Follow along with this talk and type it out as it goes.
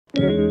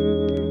Today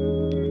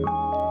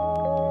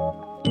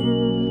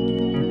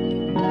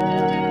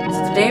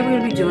we're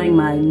going to be doing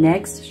my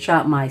next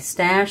Shop My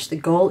Stash. The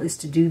goal is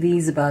to do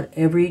these about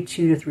every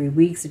 2 to 3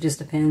 weeks. It just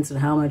depends on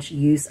how much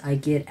use I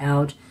get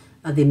out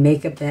of the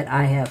makeup that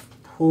I have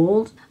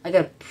pulled. I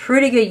got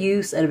pretty good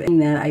use out of everything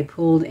that I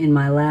pulled in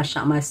my last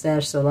Shop My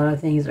Stash, so a lot of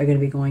things are going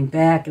to be going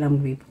back, and I'm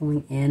going to be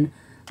pulling in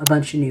a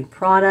bunch of new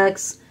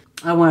products.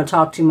 I don't want to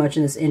talk too much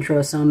in this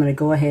intro, so I'm going to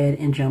go ahead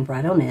and jump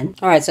right on in.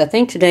 Alright, so I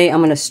think today I'm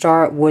going to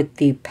start with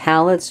the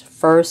palettes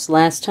first.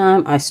 Last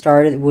time I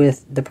started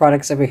with the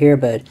products over here,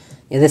 but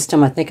yeah, this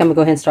time I think I'm going to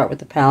go ahead and start with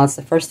the palettes.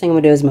 The first thing I'm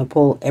going to do is I'm going to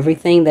pull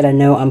everything that I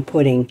know I'm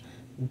putting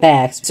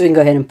back, so we can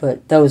go ahead and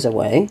put those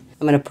away.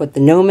 I'm going to put the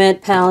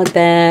Nomad palette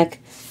back,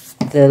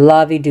 the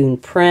La Vie Dune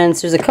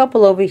Prince. There's a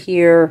couple over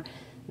here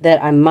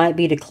that I might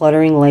be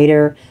decluttering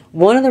later.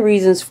 One of the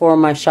reasons for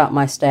my Shop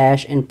My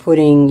Stash and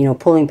putting,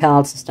 pulling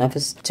palettes and stuff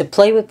is to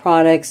play with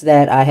products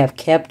that I have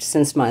kept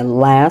since my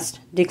last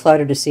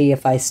declutter to see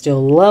if I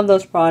still love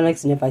those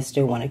products and if I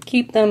still want to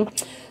keep them.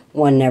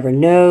 One never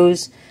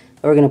knows.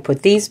 We're going to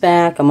put these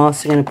back. I'm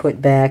also going to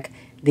put back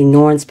the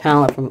Norns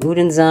palette from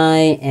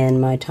Undereye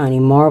and my Tiny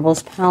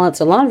Marbles palette.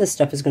 So a lot of this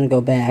stuff is going to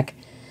go back.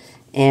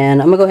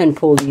 And I'm going to go ahead and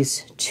pull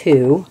these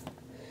two.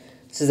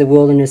 This is the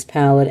Wilderness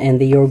palette and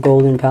the Your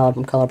Golden palette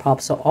from Colourpop.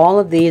 So all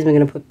of these I'm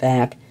going to put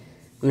back.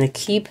 I'm going to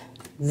keep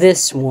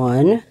this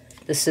one.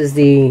 This is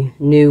the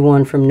new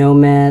one from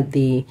Nomad,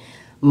 the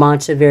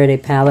Monteverde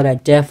palette. I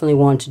definitely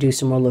want to do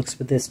some more looks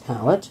with this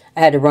palette. I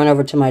had to run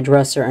over to my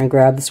dresser and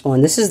grab this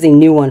one. This is the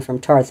new one from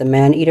Tarte, the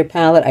Maneater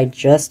palette. I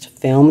just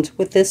filmed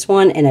with this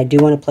one, and I do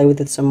want to play with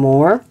it some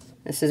more.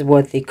 This is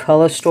what the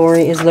color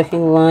story is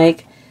looking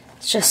like.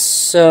 It's just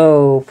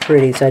so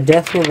pretty, so I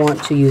definitely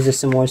want to use this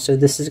some more. So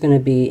this is going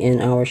to be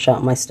in our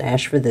Shop My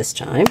Stash for this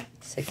time.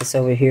 Let's take this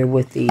over here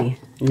with the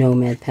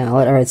Nomad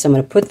palette. Alright, so I'm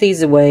going to put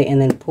these away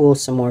and then pull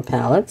some more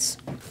palettes.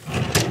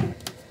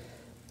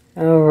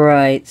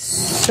 Alright,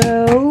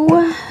 so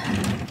I'm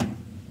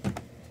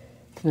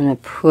going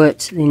to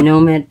put the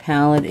Nomad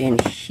palette in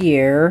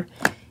here.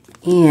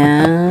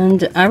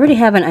 And I already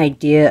have an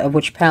idea of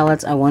which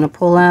palettes I want to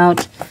pull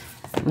out.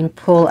 I'm going to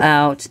pull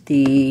out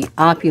the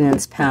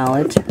Opulence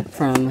palette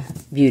from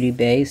Beauty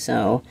Bay.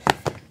 So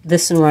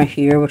this one right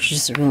here, which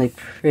is a really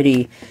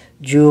pretty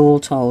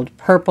jewel-toned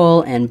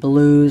purple and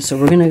blue. So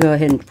we're going to go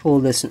ahead and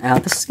pull this one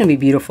out. This is going to be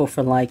beautiful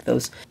for like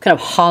those kind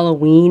of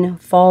Halloween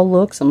fall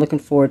looks. I'm looking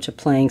forward to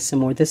playing some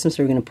more with this one,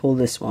 so we're going to pull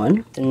this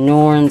one. The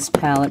Norns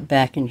palette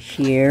back in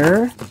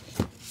here.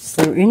 Is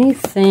there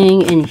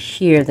anything in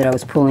here that I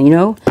was pulling?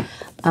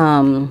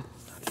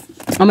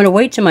 I'm going to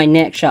wait till my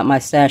next Shop My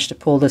Stash to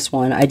pull this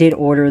one. I did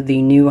order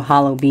the new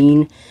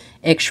Halloween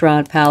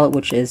X-Shroud palette,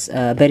 which is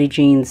Betty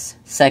Jean's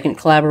second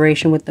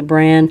collaboration with the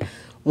brand.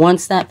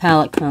 Once that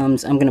palette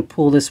comes, I'm going to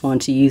pull this one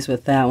to use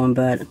with that one,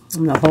 but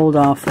I'm going to hold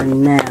off for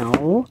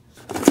now.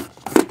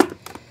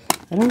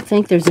 I don't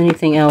think there's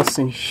anything else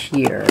in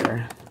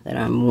here that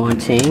I'm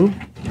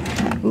wanting.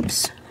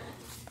 Oops.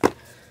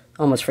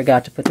 Almost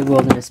forgot to put the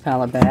Wilderness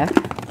palette back.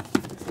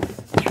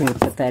 Just going to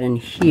put that in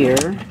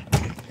here.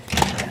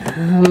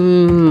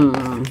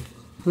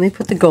 Let me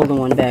put the golden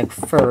one back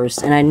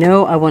first. And I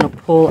know I want to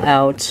pull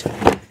out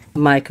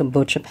my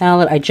Kombucha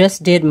palette. I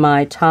just did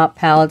my top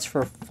palettes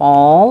for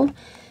fall.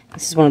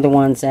 This is one of the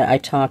ones that I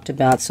talked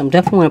about. So I'm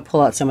definitely going to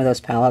pull out some of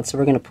those palettes. So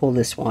we're going to pull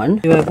this one.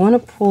 Do I want to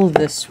pull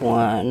this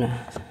one?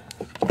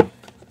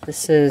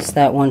 This is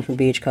that one from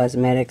Beach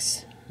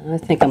Cosmetics. I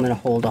think I'm going to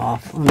hold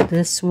off on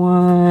this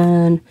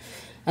one.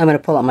 I'm going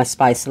to pull out my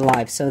Spice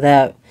Alive. So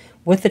that,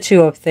 with the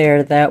two up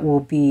there, that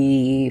will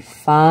be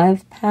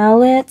 5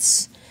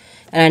 palettes.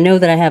 And I know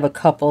that I have a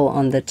couple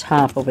on the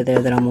top over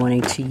there that I'm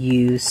wanting to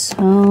use.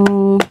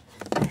 So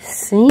I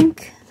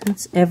think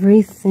that's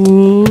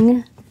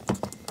everything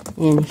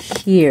in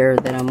here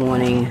that I'm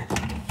wanting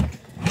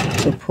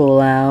to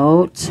pull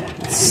out.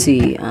 Let's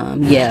see.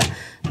 Yeah,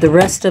 the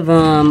rest of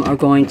them are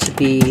going to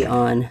be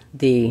on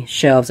the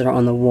shelves that are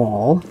on the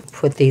wall.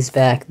 Put these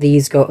back.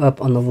 These go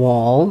up on the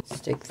wall.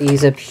 Stick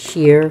these up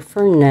here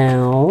for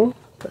now.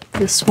 Put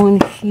this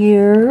one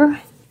here.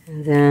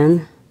 And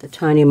then the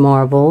Tiny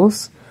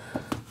Marbles.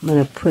 I'm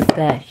going to put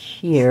that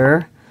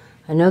here.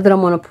 I know that I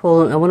want to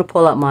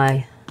pull out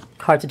my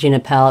Cartagena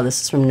palette.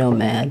 This is from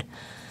Nomad.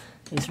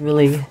 It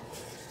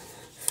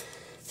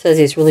says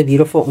these really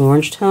beautiful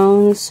orange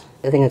tones.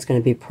 I think it's going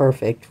to be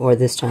perfect for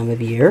this time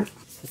of year.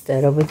 Put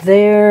that over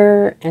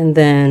there. And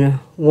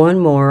then one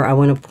more, I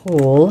want to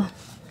pull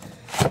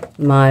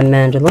my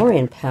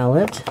Mandalorian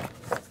palette.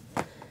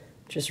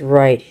 Just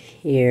right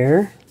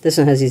here. This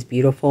one has these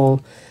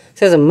beautiful, it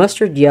says a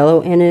mustard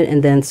yellow in it,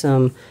 and then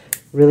some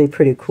really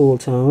pretty cool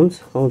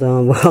tones. Hold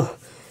on while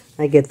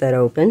I get that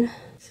open.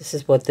 This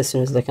is what this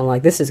one is looking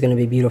like. This is going to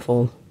be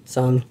beautiful.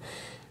 So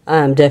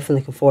I'm definitely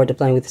looking forward to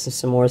playing with this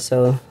some more.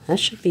 So that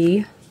should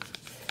be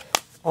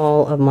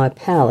all of my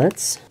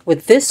palettes.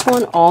 With this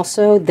one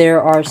also, there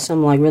are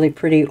some like really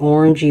pretty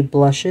orangey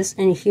blushes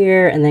in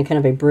here, and then kind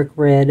of a brick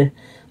red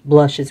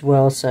blush as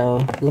well.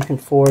 So looking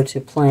forward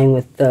to playing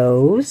with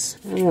those.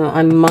 I don't know,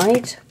 I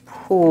might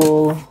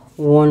pull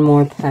one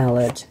more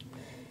palette.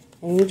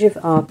 Age of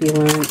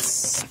Opulence,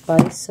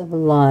 Spice of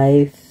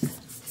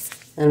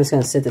Life. I'm just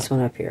going to sit this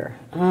one up here.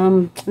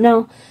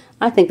 No,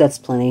 I think that's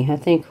plenty. I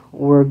think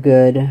we're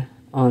good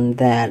on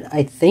that.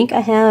 I think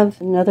I have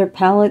another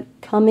palette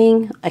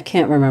coming. I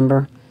can't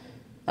remember.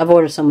 I've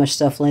ordered so much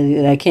stuff lately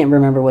that I can't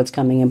remember what's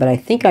coming in, but I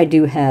think I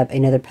do have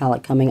another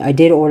palette coming. I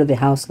did order the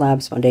House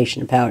Labs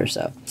foundation and powder,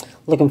 so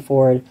looking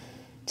forward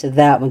to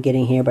that one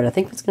getting here, but I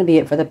think that's going to be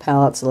it for the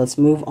palette. So let's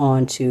move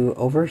on to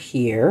over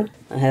here.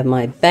 I have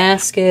my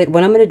basket.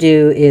 What I'm going to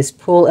do is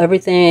pull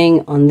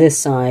everything on this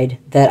side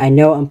that I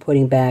know I'm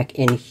putting back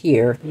in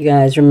here. You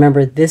guys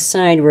remember this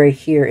side right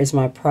here is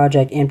my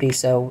project empty,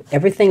 so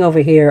everything over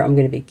here I'm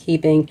going to be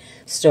keeping,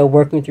 still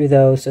working through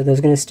those. So those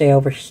are going to stay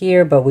over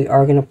here, but we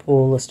are going to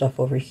pull the stuff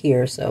over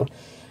here. So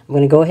I'm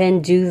going to go ahead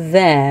and do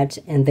that,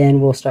 and then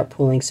we'll start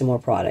pulling some more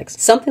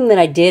products. Something that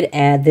I did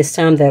add this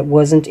time that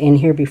wasn't in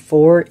here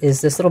before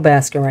is this little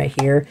basket right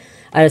here.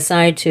 I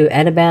decided to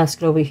add a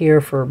basket over here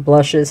for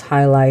blushes,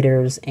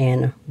 highlighters,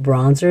 and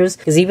bronzers,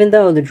 because even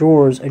though the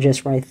drawers are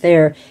just right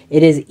there,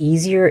 it is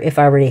easier if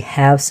I already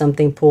have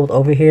something pulled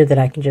over here that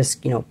I can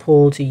just,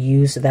 pull to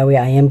use, so that way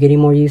I am getting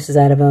more uses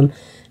out of them,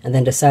 and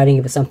then deciding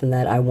if it's something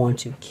that I want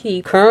to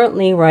keep.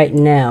 Currently, right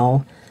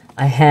now,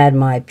 I had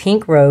my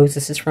pink rose.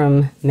 This is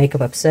from Makeup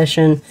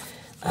Obsession.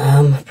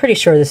 Pretty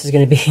sure this is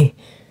going to be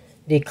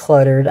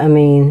decluttered. I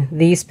mean,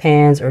 these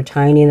pans are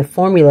tiny, and the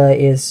formula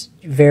is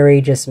very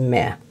just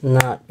meh.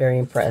 Not very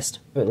impressed.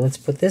 But let's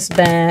put this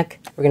back.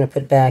 We're going to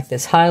put back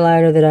this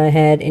highlighter that I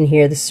had in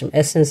here. This is from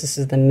Essence. This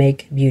is the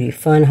Make Beauty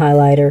Fun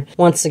highlighter.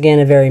 Once again,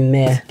 a very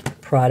meh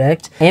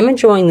product. I am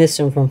enjoying this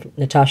one from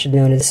Natasha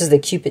Denona. This is the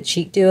Cupid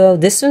Cheek Duo.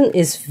 This one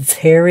is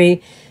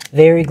very,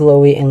 very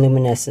glowy and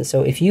luminescent.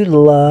 So if you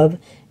love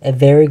a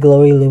very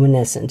glowy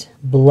luminescent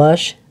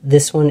blush,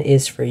 this one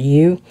is for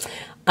you.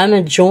 I'm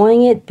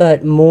enjoying it,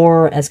 but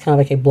more as kind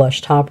of like a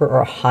blush topper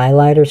or a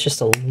highlighter. It's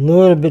just a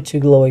little bit too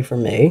glowy for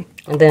me.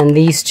 And then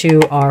these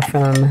two are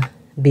from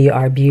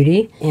BR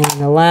Beauty. And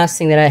the last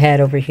thing that I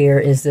had over here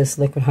is this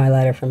liquid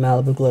highlighter from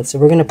Malibu Glitz. So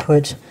we're going to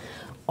put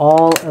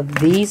all of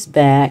these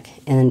back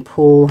and then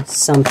pull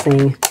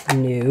something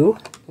new.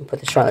 And put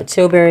the Charlotte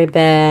Tilbury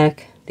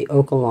back, the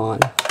Oakalon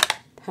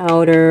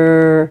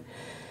powder.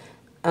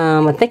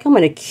 I think I'm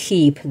going to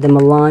keep the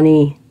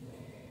Milani,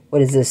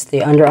 what is this,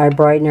 the Under Eye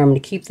Brightener. I'm going to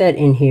keep that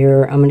in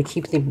here. I'm going to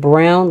keep the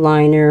brown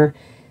liner,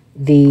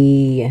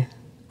 the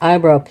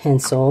eyebrow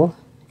pencil,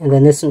 and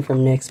then this one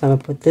from NYX. I'm going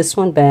to put this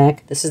one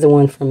back. This is the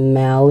one from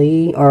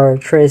Mali, or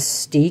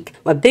Tristique.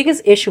 My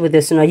biggest issue with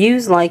this one, I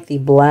use like the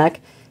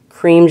black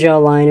cream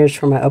gel liners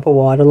for my upper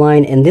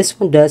waterline, and this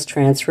one does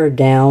transfer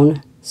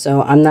down,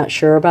 so I'm not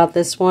sure about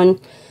this one.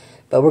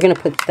 But we're going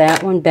to put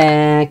that one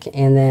back,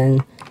 and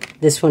then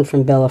this one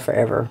from Bella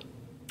Forever.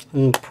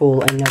 And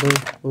pull another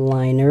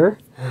liner.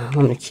 I'm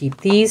going to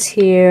keep these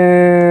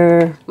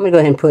here. I'm going to go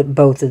ahead and put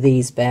both of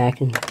these back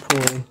and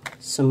pull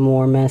some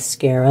more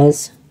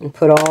mascaras. And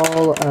put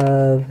all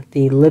of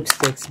the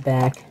lipsticks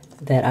back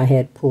that I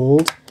had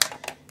pulled.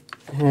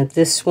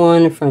 This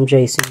one from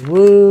Jason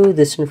Wu.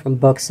 This one from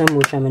Buxom,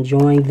 which I'm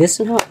enjoying. This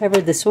one,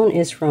 however, this one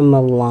is from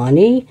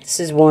Milani. This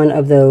is one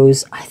of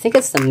those, I think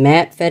it's the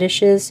matte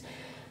fetishes.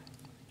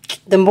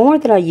 The more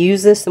that I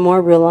use this, the more I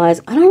realize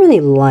I don't really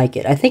like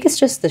it. I think it's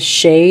just the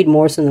shade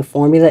more so than the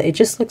formula. It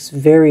just looks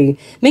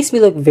makes me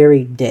look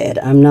very dead.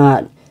 I'm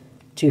not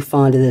too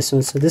fond of this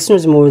one. So this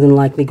one's more than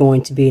likely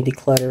going to be a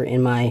declutter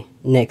in my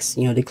next,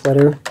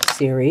 declutter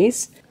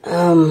series.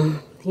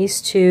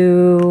 These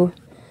two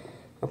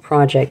are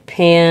Project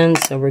Pan,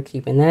 so we're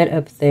keeping that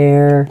up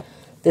there.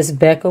 This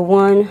Becca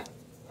one,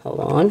 hold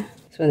on.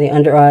 So the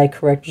Under Eye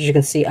Corrector, as you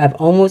can see, I've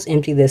almost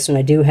emptied this one.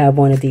 I do have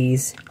one of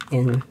these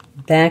in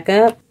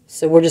backup.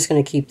 So we're just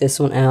going to keep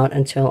this one out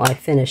until I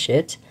finish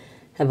it.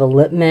 Have a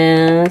lip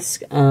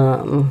mask.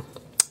 I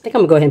think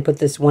I'm going to go ahead and put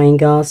this Wayne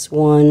Goss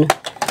one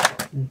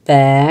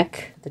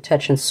back. The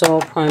Touch and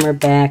Soul primer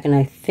back. And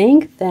I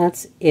think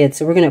that's it.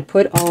 So we're going to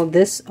put all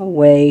this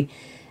away.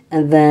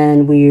 And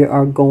then we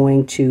are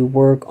going to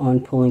work on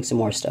pulling some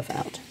more stuff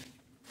out.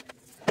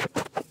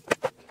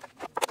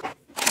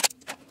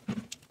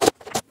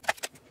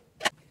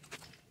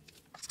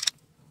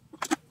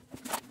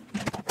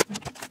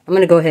 I'm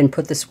going to go ahead and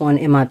put this one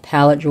in my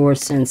palette drawer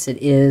since it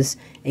is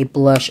a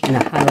blush and a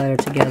highlighter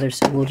together.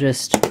 So we'll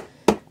just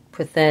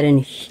put that in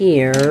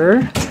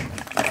here.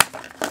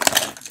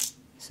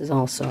 This is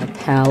also a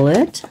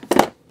palette.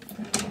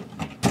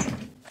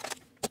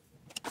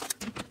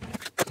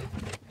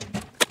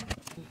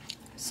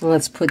 So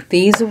let's put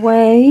these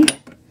away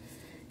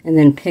and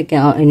then pick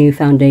out a new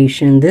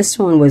foundation. This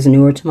one was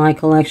newer to my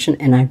collection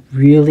and I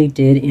really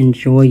did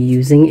enjoy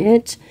using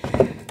it.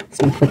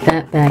 So I'll put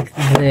that back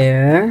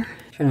there.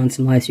 Turn on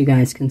some lights so you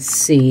guys can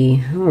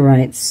see.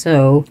 Alright,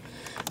 so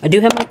I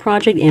do have my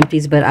project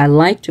empties, but I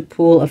like to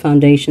pull a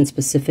foundation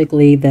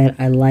specifically that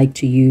I like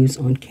to use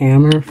on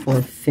camera for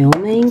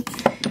filming.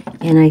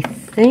 And I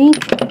think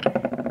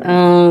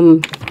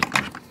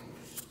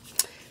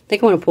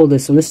think I want to pull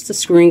this one. This is the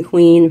Screen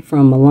Queen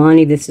from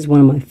Milani. This is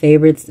one of my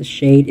favorites. The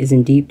shade is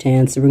in Deep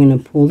Tan, so we're going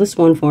to pull this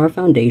one for our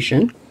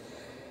foundation.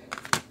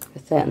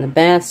 Put that in the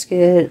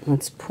basket.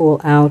 Let's pull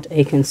out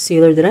a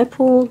concealer. Did I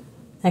pull?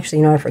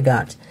 Actually, no, I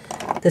forgot.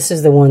 This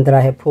is the one that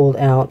I had pulled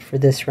out for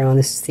this round.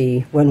 This is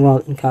the Wet n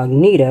Wild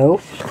Incognito.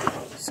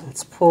 So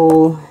let's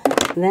pull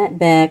that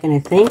back, and I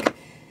think,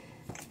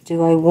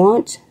 do I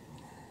want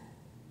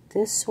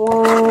this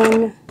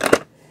one?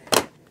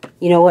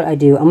 You know what I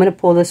do? I'm going to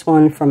pull this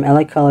one from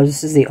LA Colors.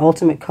 This is the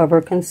Ultimate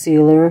Cover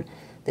Concealer.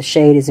 The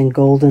shade is in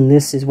Golden.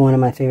 This is one of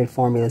my favorite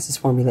formulas. This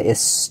formula is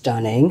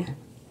stunning.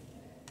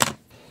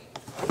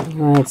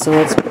 Alright, so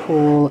let's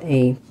pull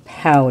a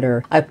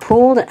powder. I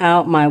pulled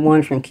out my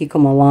one from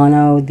Kiko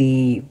Milano,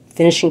 the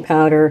finishing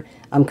powder.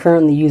 I'm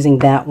currently using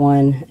that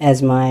one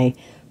as my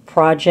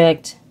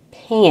project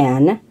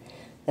pan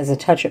as a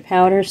touch-up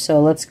powder.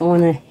 So let's go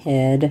on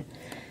ahead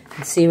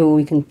and see what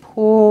we can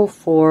pull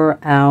for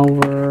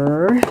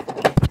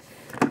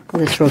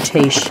this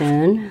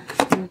rotation.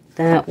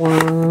 That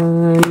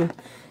one.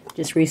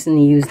 Just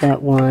recently used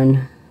that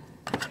one.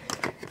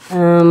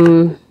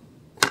 Do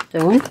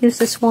I want to use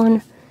this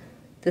one?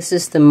 This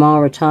is the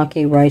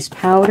Maratake Rice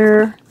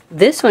Powder.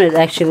 This one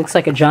actually looks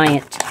like a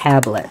giant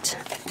tablet.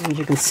 As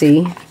you can see,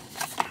 you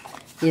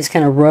just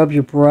kind of rub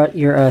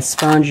your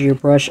sponge or your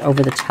brush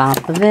over the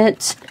top of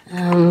it.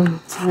 I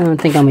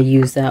don't think I'm going to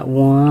use that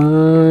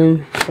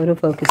one. Photo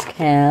Focus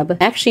Cab.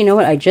 Actually, you know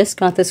what? I just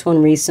got this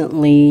one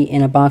recently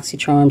in a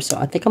BoxyCharm, so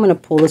I think I'm going to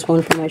pull this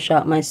one from my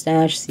Shop My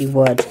Stash, see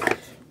what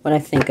I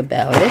think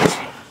about it.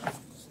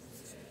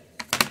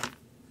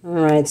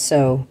 Alright,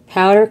 so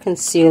powder,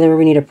 concealer,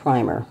 we need a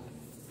primer.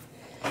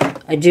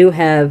 I do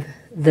have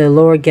the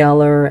Laura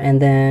Geller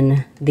and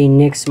then the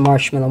NYX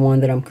Marshmallow one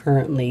that I'm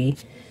currently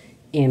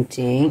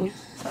emptying.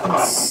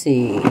 Let's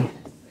see.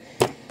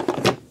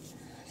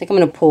 I think I'm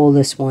going to pull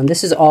this one.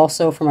 This is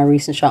also from my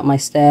recent Shop My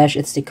Stash.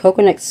 It's the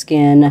Coconut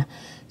Skin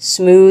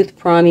Smooth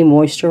Priming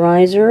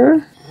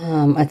Moisturizer.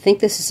 I think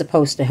this is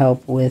supposed to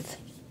help with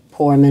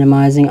pore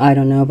minimizing. I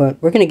don't know,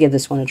 but we're going to give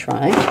this one a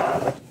try.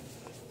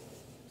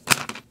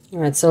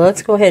 Alright, so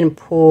let's go ahead and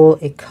pull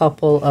a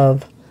couple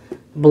of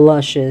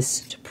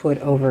blushes to put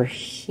over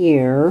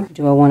here.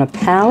 Do I want a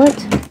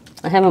palette?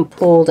 I haven't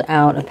pulled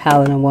out a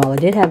palette in a while. I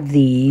did have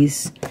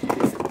these.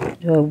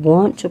 Do I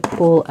want to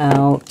pull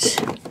out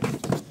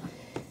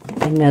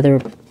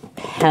another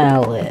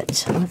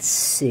palette? Let's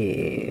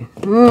see.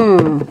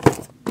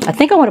 I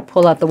think I want to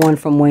pull out the one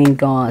from Wayne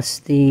Goss,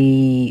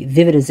 the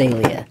Vivid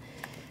Azalea.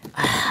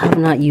 I have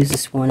not used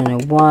this one in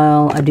a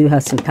while. I do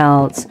have some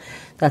palettes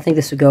that I think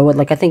this would go with.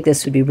 Like, I think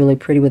this would be really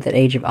pretty with that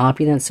Age of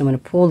Opulence. So I'm going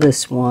to pull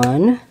this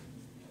one.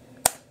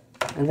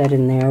 Put that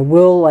in there.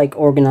 We'll, like,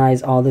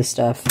 organize all this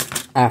stuff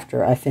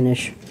after I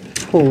finish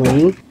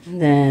pulling.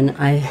 Then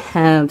I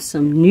have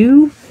some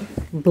new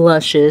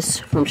blushes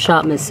from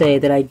Shop Missy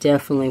that I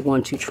definitely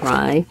want to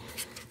try.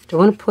 Do I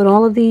want to put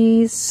all of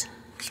these?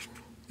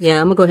 Yeah,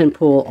 I'm going to go ahead and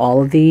pull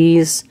all of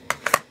these.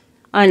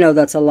 I know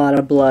that's a lot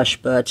of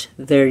blush, but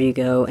there you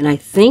go. And I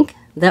think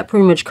that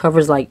pretty much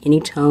covers like any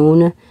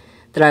tone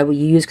that I would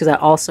use, because I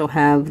also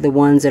have the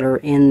ones that are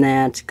in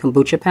that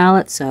kombucha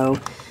palette. So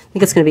I think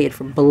that's going to be it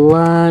for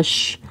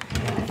blush.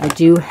 I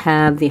do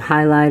have the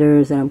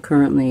highlighters that I'm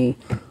currently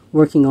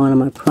working on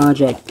my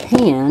project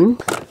pan.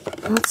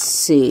 Let's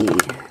see.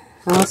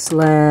 House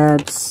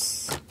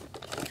Labs.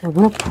 Do I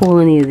want to pull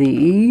any of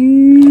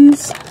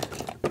these?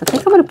 I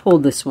think I'm going to pull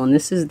this one.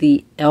 This is the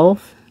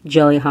e.l.f.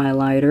 Jelly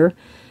Highlighter.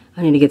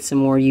 I need to get some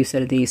more use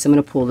out of these, so I'm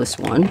going to pull this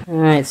one.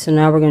 Alright, so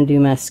now we're going to do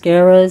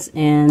mascaras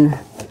and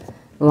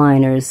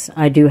liners.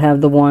 I do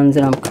have the ones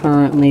that I'm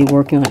currently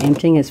working on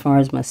emptying as far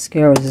as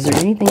mascaras. Is there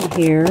anything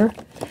here?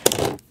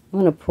 I'm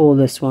going to pull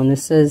this one.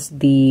 This is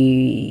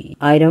the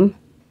Item.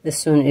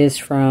 This one is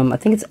from, I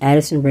think it's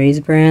Addison Rae's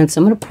brand.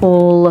 So I'm going to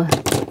pull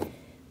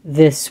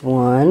this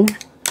one.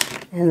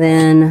 And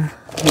then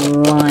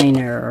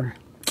liner.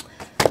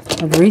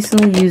 I've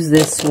recently used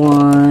this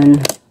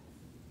one.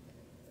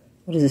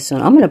 What is this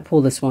one? I'm going to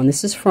pull this one.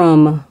 This is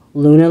from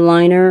Luna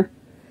Liner.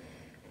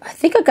 I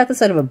think I got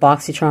this out of a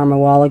BoxyCharm a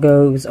while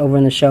ago. It was over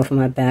on the shelf in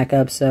my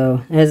backup,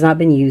 so it has not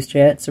been used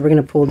yet. So we're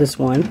going to pull this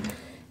one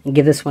and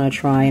give this one a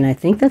try, and I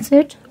think that's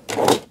it.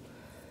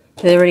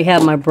 They already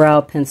have my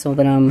brow pencil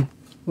that I'm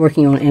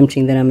working on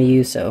emptying that I'm going to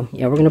use, so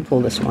yeah, we're going to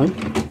pull this one.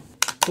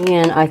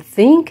 And I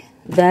think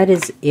that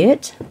is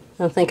it. I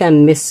don't think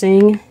I'm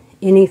missing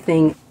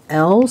anything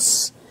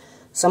else.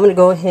 So I'm going to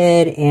go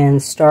ahead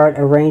and start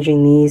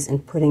arranging these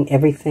and putting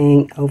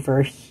everything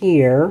over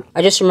here.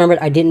 I just remembered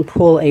I didn't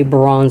pull a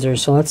bronzer,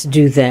 so let's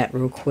do that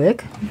real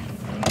quick.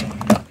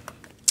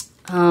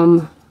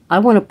 I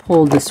want to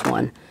pull this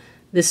one.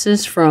 This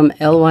is from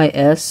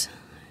LYS.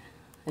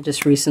 I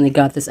just recently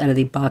got this out of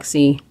the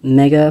Boxy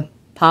Mega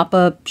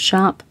pop-up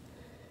shop.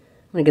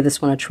 I'm going to give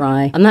this one a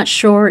try. I'm not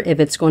sure if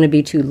it's going to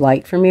be too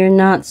light for me or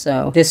not,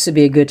 so this would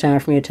be a good time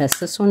for me to test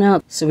this one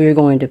out. So we're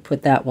going to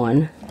put that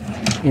one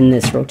in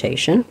this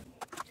rotation.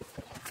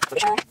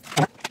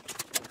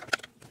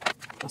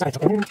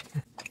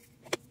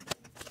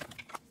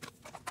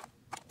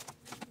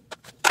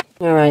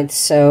 Alright,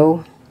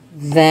 so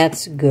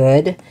that's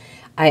good.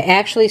 I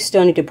actually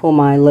still need to pull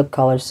my lip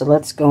color, so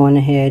let's go on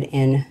ahead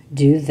and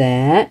do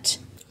that.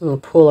 I'm going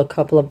to pull a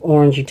couple of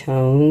orangey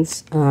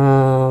tones.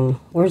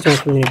 Where's one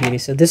from Nude Beauty?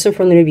 So this one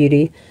from Nude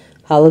Beauty,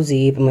 Hollow's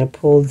Eve. I'm going to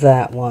pull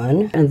that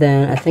one. And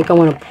then I think I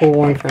want to pull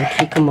one from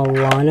Kiko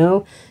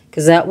Milano,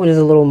 because that one is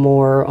a little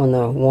more on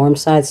the warm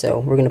side. So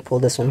we're going to pull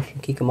this one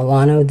from Kiko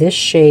Milano. This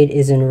shade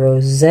is in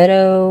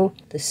Rosetto.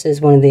 This is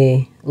one of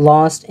the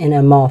Lost in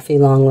Amalfi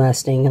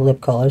long-lasting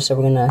lip colors. So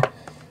we're going to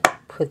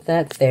put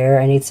that there.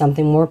 I need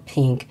something more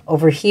pink.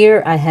 Over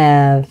here I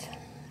have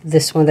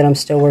this one that I'm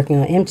still working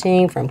on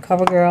emptying from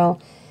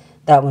CoverGirl.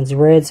 That one's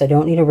red, so I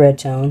don't need a red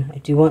tone. I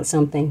do want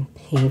something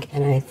pink,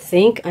 and I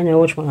think I know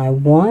which one I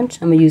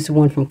want. I'm going to use the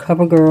one from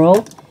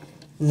CoverGirl.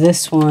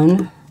 This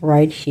one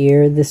right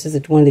here. This is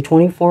one of the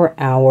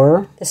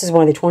 24-hour. This is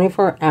one of the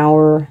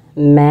 24-hour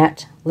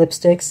matte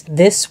lipsticks.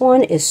 This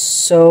one is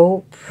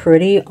so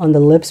pretty on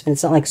the lips, but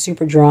it's not like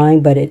super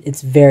drying, but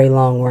it's very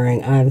long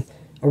wearing. I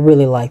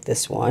really like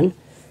this one.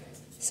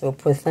 So we'll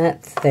put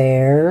that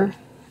there.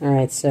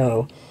 Alright,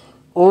 so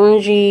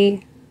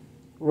orangey,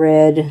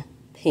 red,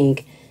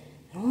 pink.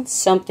 I want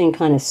something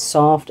kind of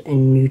soft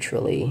and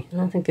neutrally. I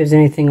don't think there's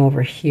anything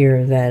over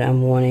here that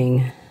I'm wanting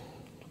to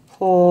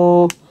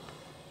pull.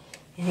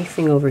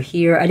 Anything over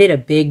here? I did a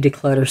big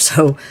declutter,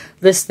 so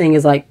this thing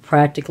is like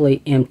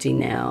practically empty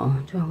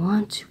now. Do I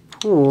want to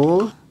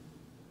pull?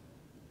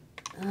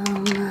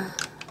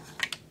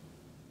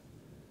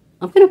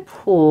 I'm going to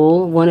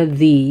pull one of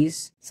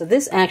these. So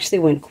this actually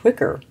went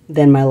quicker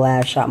than my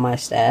last Shop My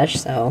Stash.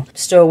 So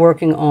still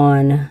working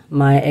on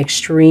my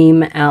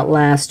Extreme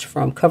Outlast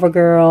from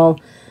CoverGirl.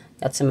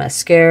 Got some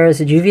mascaras.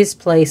 The Juvia's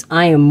Place.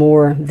 I am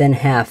more than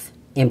half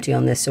empty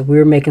on this. So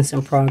we're making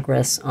some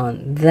progress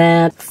on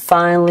that.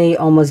 Finally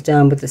almost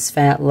done with this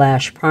Fat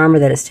Lash Primer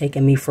that has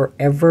taken me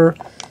forever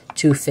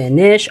to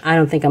finish. I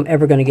don't think I'm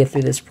ever going to get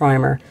through this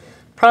primer.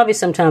 Probably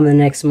sometime in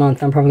the next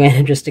month, I'm probably going to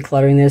end up just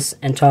decluttering this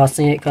and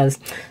tossing it because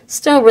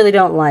still really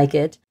don't like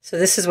it. So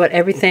this is what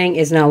everything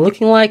is now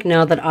looking like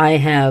now that I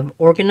have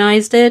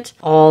organized it.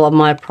 All of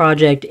my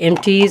project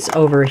empties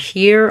over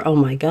here. Oh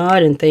my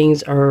god, and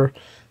things are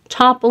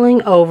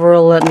toppling over.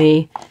 Let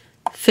me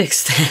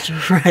fix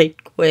that right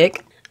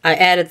quick. I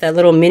added that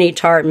little mini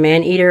Tarte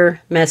Maneater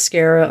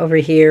mascara over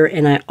here,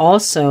 and I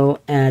also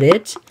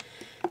added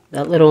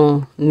that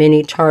little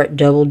mini Tarte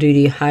Double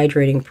Duty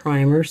Hydrating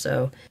Primer,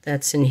 so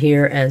that's in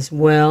here as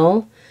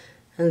well.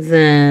 And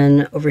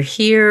then over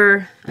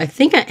here, I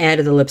think I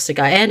added the lipstick.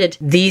 I added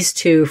these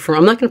two from,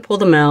 I'm not going to pull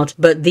them out,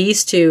 but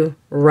these two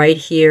right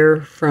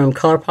here from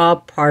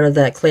Colourpop, part of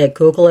that Clay at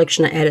Cool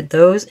collection. I added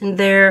those in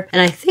there,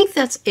 and I think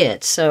that's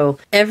it. So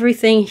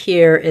everything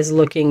here is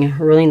looking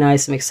really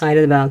nice. I'm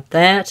excited about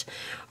that.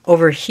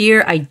 Over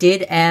here, I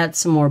did add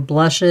some more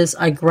blushes.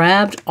 I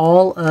grabbed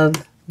all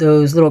of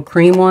those little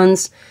cream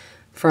ones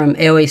from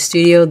AOA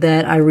Studio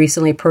that I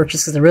recently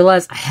purchased because I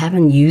realized I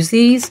haven't used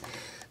these.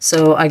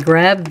 So I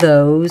grabbed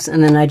those,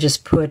 and then I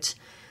just put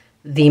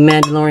the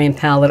Mandalorian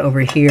palette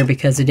over here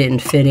because it didn't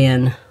fit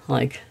in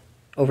like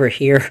over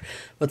here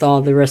with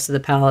all the rest of the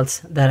palettes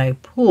that I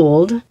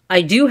pulled.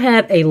 I do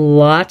have a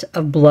lot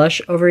of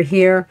blush over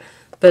here,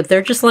 but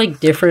they're just like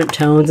different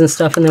tones and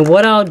stuff. And then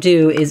what I'll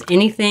do is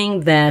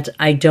anything that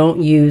I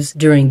don't use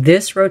during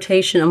this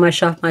rotation on my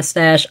Shop My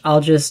Stash,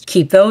 I'll just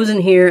keep those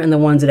in here, and the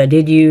ones that I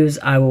did use,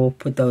 I will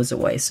put those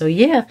away. So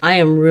yeah, I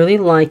am really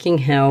liking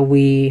how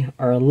we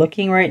are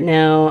looking right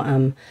now.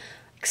 I'm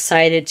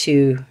excited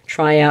to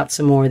try out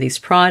some more of these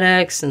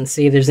products and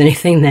see if there's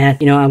anything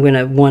that, you know, I'm going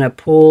to want to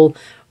pull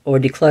or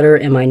declutter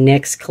in my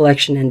next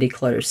collection and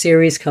declutter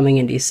series coming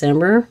in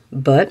December.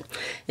 But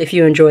if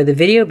you enjoyed the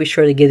video, be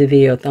sure to give the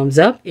video a thumbs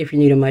up. If you're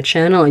new to my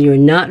channel and you are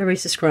not already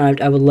subscribed,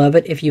 I would love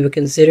it if you would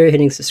consider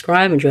hitting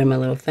subscribe and join my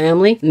little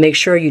family. Make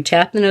sure you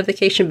tap the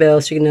notification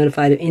bell so you get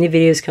notified of any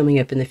videos coming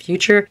up in the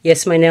future.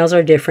 Yes, my nails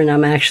are different.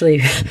 I'm actually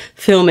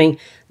filming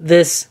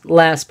this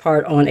last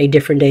part on a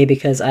different day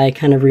because I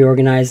kind of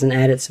reorganized and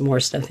added some more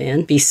stuff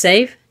in. Be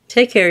safe,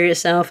 take care of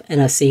yourself,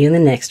 and I'll see you in the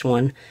next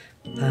one.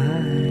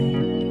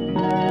 Bye.